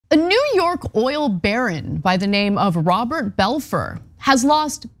York oil baron by the name of Robert Belfer has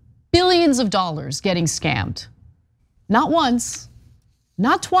lost billions of dollars getting scammed. Not once,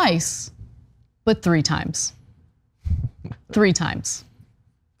 not twice, but 3 times. 3 times.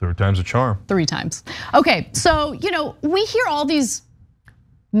 3 times a charm. 3 times. Okay, so we hear all these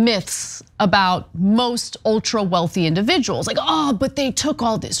myths about most ultra wealthy individuals, like, oh, but they took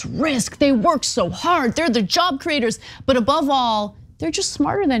all this risk, they worked so hard, they're the job creators, but above all, they're just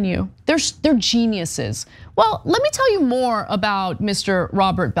smarter than you. They're geniuses. Well, let me tell you more about Mr.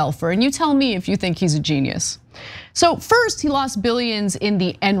 Robert Belfer, and you tell me if you think he's a genius. So first, he lost billions in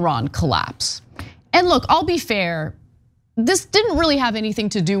the Enron collapse. And look, I'll be fair, this didn't really have anything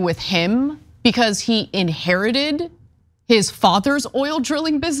to do with him because he inherited his father's oil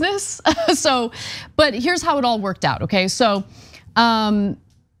drilling business. But here's how it all worked out, okay? So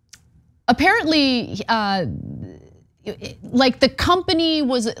apparently, like the company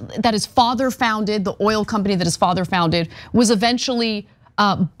that his father founded, the oil company that his father founded, was eventually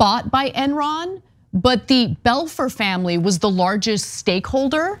bought by Enron, but the Belfer family was the largest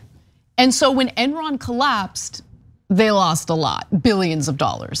stakeholder. And so when Enron collapsed, they lost a lot, billions of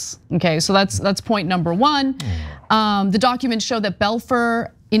dollars. Okay, so that's point number 1. The documents show that Belfer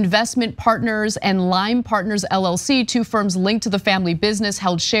Investment Partners and Lime Partners LLC, 2 firms linked to the family business,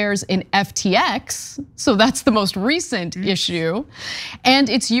 held shares in FTX. So that's the most recent issue. And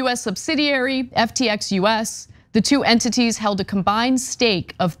its US subsidiary, FTX US. The 2 entities held a combined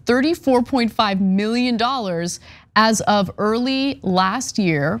stake of $34.5 million as of early last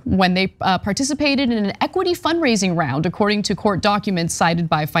year when they participated in an equity fundraising round, according to court documents cited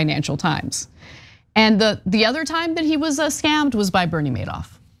by Financial Times. And the other time that he was scammed was by Bernie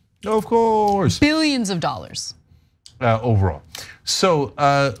Madoff. Of course. Billions of dollars. Overall. So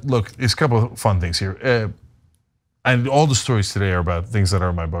look, there's a couple of fun things here. And all the stories today are about things that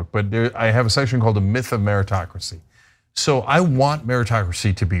are in my book, but I have a section called The Myth of Meritocracy. So I want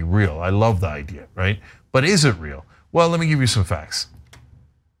meritocracy to be real. I love the idea, right? But is it real? Well, let me give you some facts.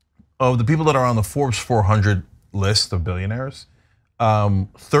 Of the people that are on the Forbes 400 list of billionaires,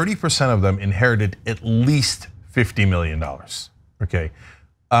 30% of them inherited at least $50 million, okay?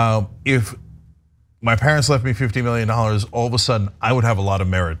 If my parents left me $50 million, all of a sudden I would have a lot of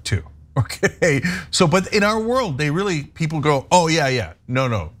merit too, okay? So, but in our world, people go, oh yeah,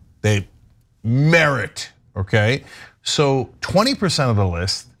 no, they merit, okay? So 20% of the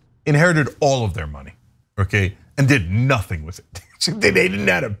list inherited all of their money, okay? And did nothing with it. They didn't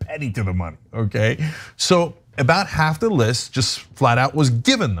add a penny to the money, okay? So about half the list just flat out was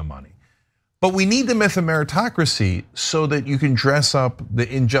given the money. But we need the myth of meritocracy so that you can dress up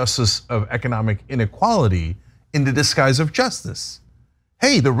the injustice of economic inequality in the disguise of justice.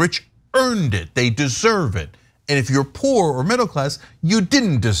 Hey, the rich earned it, they deserve it. And if you're poor or middle class, you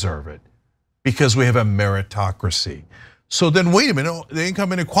didn't deserve it because we have a meritocracy. So then wait a minute, the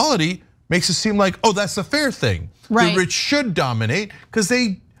income inequality makes it seem like, oh, that's the fair thing. Right. The rich should dominate because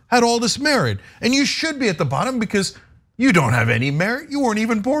they had all this merit. And you should be at the bottom because you don't have any merit, you weren't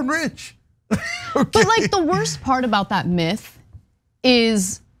even born rich. Okay. But like the worst part about that myth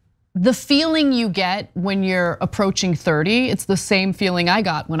is the feeling you get when you're approaching 30. It's the same feeling I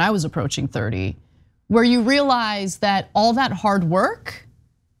got when I was approaching 30, where you realize that all that hard work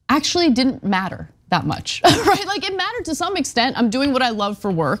actually didn't matter that much, right? Like it mattered to some extent. I'm doing what I love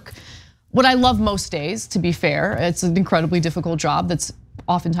for work, what I love most days, to be fair. It's an incredibly difficult job that's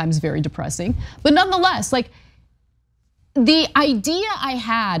oftentimes very depressing. But nonetheless, like the idea I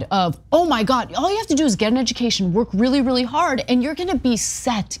had of, oh my God, all you have to do is get an education, work really, really hard, and you're gonna be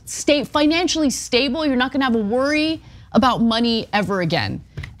set, financially stable. You're not gonna have a worry about money ever again.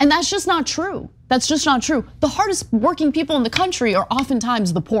 And that's just not true. That's just not true. The hardest working people in the country are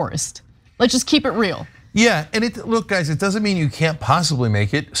oftentimes the poorest. Let's just keep it real. Yeah, and look, guys, it doesn't mean you can't possibly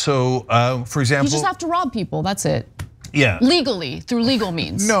make it. So, for example, you just have to rob people. That's it. Yeah, legally, through legal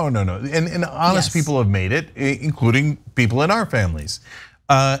means. No, and honest people have made it, including people in our families.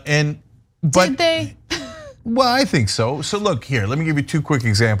 But did they? Well, I think so. So look here, let me give you 2 quick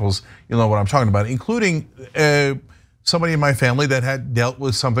examples. You know what I'm talking about, including somebody in my family that had dealt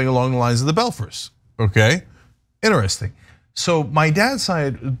with something along the lines of the Belfers. Okay, interesting. So my dad's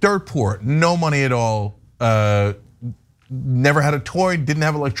side, dirt poor, no money at all. Never had a toy, didn't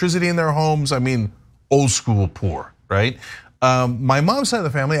have electricity in their homes. I mean, old school poor, right? My mom's side of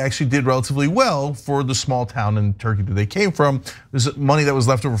the family actually did relatively well for the small town in Turkey that they came from. There's money that was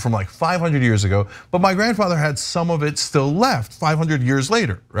left over from like 500 years ago, but my grandfather had some of it still left 500 years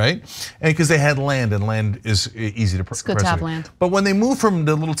later, right? And because they had land, and land is easy to preserve. It's good to have land. But when they moved from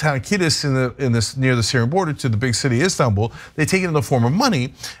the little town Kilis near the Syrian border to the big city Istanbul, they take it in the form of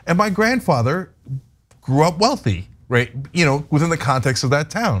money. And my grandfather grew up wealthy, right? Within the context of that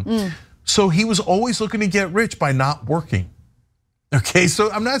town. So he was always looking to get rich by not working. Okay, so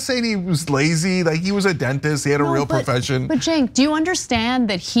I'm not saying he was lazy, like he was a dentist, he had a real profession. But Cenk, do you understand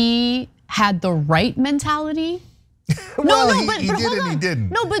that he had the right mentality? Well, he did and he didn't.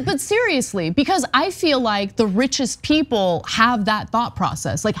 No, but seriously, because I feel like the richest people have that thought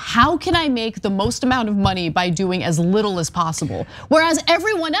process. Like, how can I make the most amount of money by doing as little as possible? Whereas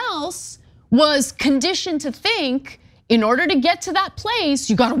everyone else was conditioned to think, in order to get to that place,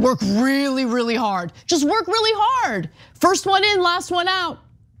 you gotta work really, really hard. Just work really hard. First one in, last one out.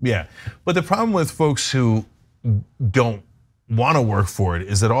 Yeah, but the problem with folks who don't wanna work for it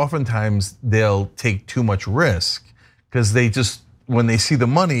is that oftentimes they'll take too much risk because they just, when they see the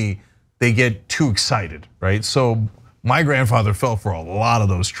money, they get too excited, right? So my grandfather fell for a lot of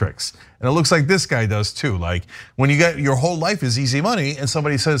those tricks. And it looks like this guy does too. Like when you get your whole life is easy money and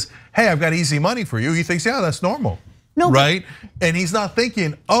somebody says, hey, I've got easy money for you, he thinks, yeah, that's normal. No, right? And he's not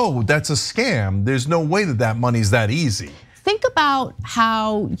thinking, oh, that's a scam. There's no way that money's that easy. Think about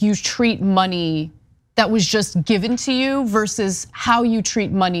how you treat money that was just given to you versus how you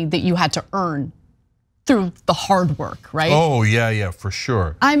treat money that you had to earn through the hard work, right? Oh, yeah, for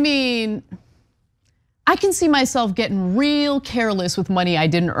sure. I mean, I can see myself getting real careless with money I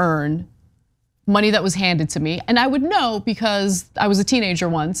didn't earn, money that was handed to me. And I would know because I was a teenager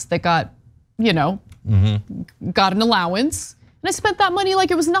once that got, got an allowance, and I spent that money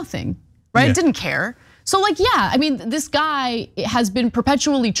like it was nothing, right? I didn't care. So like, yeah, I mean, this guy has been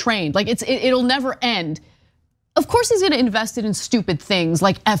perpetually trained. Like it'll never end. Of course he's gonna invest it in stupid things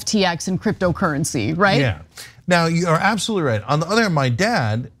like FTX and cryptocurrency, right? Yeah, now you are absolutely right. On the other hand, my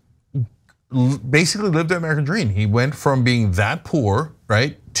dad basically lived the American dream. He went from being that poor,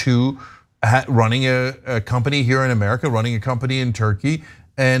 right, to running a company here in America, running a company in Turkey,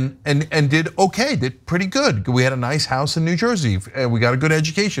 and did okay, did pretty good. We had a nice house in New Jersey, we got a good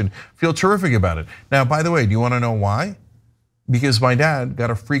education, feel terrific about it. Now, by the way, do you wanna know why? Because my dad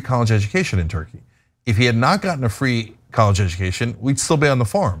got a free college education in Turkey. If he had not gotten a free college education, we'd still be on the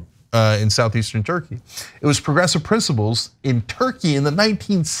farm in southeastern Turkey. It was progressive principles in Turkey in the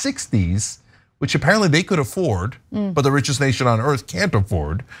 1960s, which apparently they could afford, but the richest nation on earth can't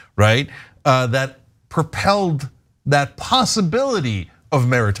afford, right? That propelled that possibility of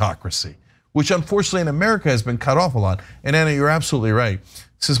meritocracy, which unfortunately in America has been cut off a lot. And Anna, you're absolutely right.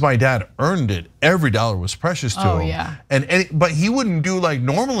 Since my dad earned it, every dollar was precious to him. Yeah. But he wouldn't do like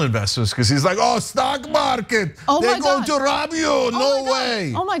normal investments because he's like, oh, stock market, they're going to rob you, no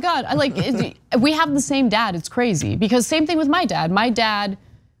way. Oh my God, we have the same dad, it's crazy. Because same thing with my dad. My dad,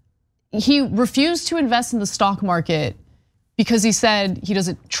 he refused to invest in the stock market because he said he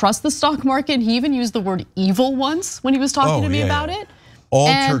doesn't trust the stock market. He even used the word evil once when he was talking to me about it. All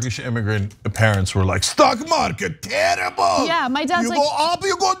Turkish immigrant parents were like, stock market, terrible. Yeah, my dad's like, you go up,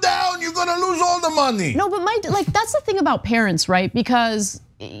 you go down, you're gonna lose all the money. No, but that's the thing about parents, right? Because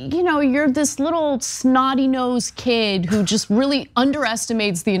you're this little snotty-nosed kid who just really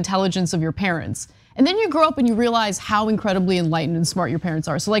underestimates the intelligence of your parents. And then you grow up and you realize how incredibly enlightened and smart your parents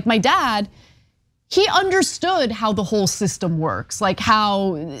are. So like my dad, he understood how the whole system works, like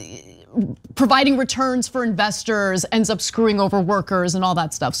how providing returns for investors ends up screwing over workers and all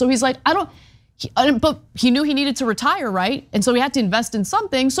that stuff. So he's like, but he knew he needed to retire, right? And so he had to invest in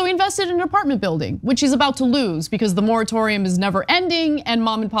something. So he invested in an apartment building, which he's about to lose because the moratorium is never ending and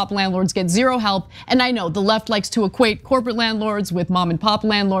mom and pop landlords get zero help. And I know the left likes to equate corporate landlords with mom and pop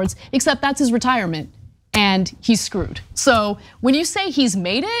landlords, except that's his retirement and he's screwed. So when you say he's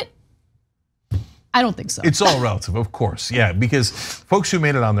made it, I don't think so. It's all relative, of course, yeah, because folks who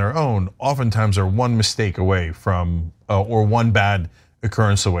made it on their own oftentimes are one mistake away from, or one bad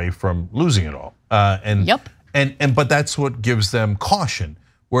occurrence away from losing it all. But that's what gives them caution.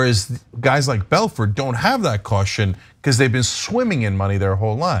 Whereas guys like Belfer don't have that caution because they've been swimming in money their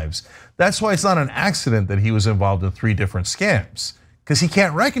whole lives. That's why it's not an accident that he was involved in 3 different scams, because he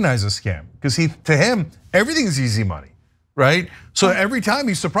can't recognize a scam, because to him, everything's easy money. Right? So every time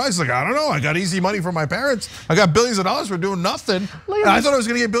he's surprised, like, I don't know, I got easy money from my parents. I got billions of dollars for doing nothing. And I thought I was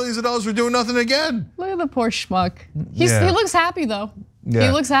gonna get billions of dollars for doing nothing again. Look at the poor schmuck. He looks happy though. Yeah.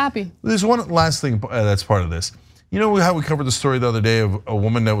 He looks happy. There's one last thing that's part of this. You know how we covered the story the other day of a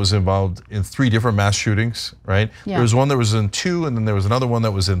woman that was involved in 3 different mass shootings, right? Yeah. There was one that was in 2, and then there was another one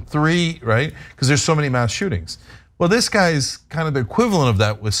that was in 3, right? Because there's so many mass shootings. Well, this guy's kind of the equivalent of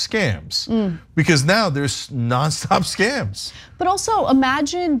that with scams, because now there's nonstop scams. But also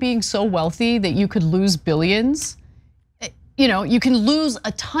imagine being so wealthy that you could lose billions. You can lose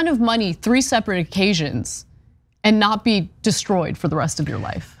a ton of money 3 separate occasions and not be destroyed for the rest of your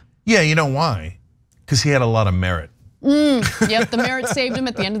life. Yeah, you know why? Because he had a lot of merit. Yep, the merit saved him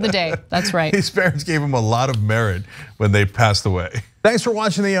at the end of the day. That's right. His parents gave him a lot of merit when they passed away. Thanks for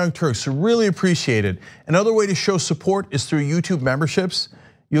watching The Young Turks. Really appreciate it. Another way to show support is through YouTube memberships.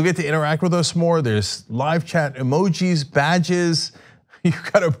 You'll get to interact with us more. There's live chat emojis, badges.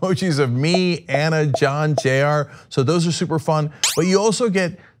 You've got emojis of me, Anna, John, JR. So those are super fun. But you also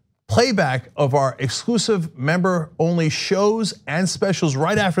get playback of our exclusive member-only shows and specials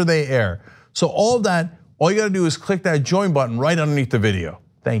right after they air. So all of that, all you gotta do is click that join button right underneath the video.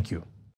 Thank you.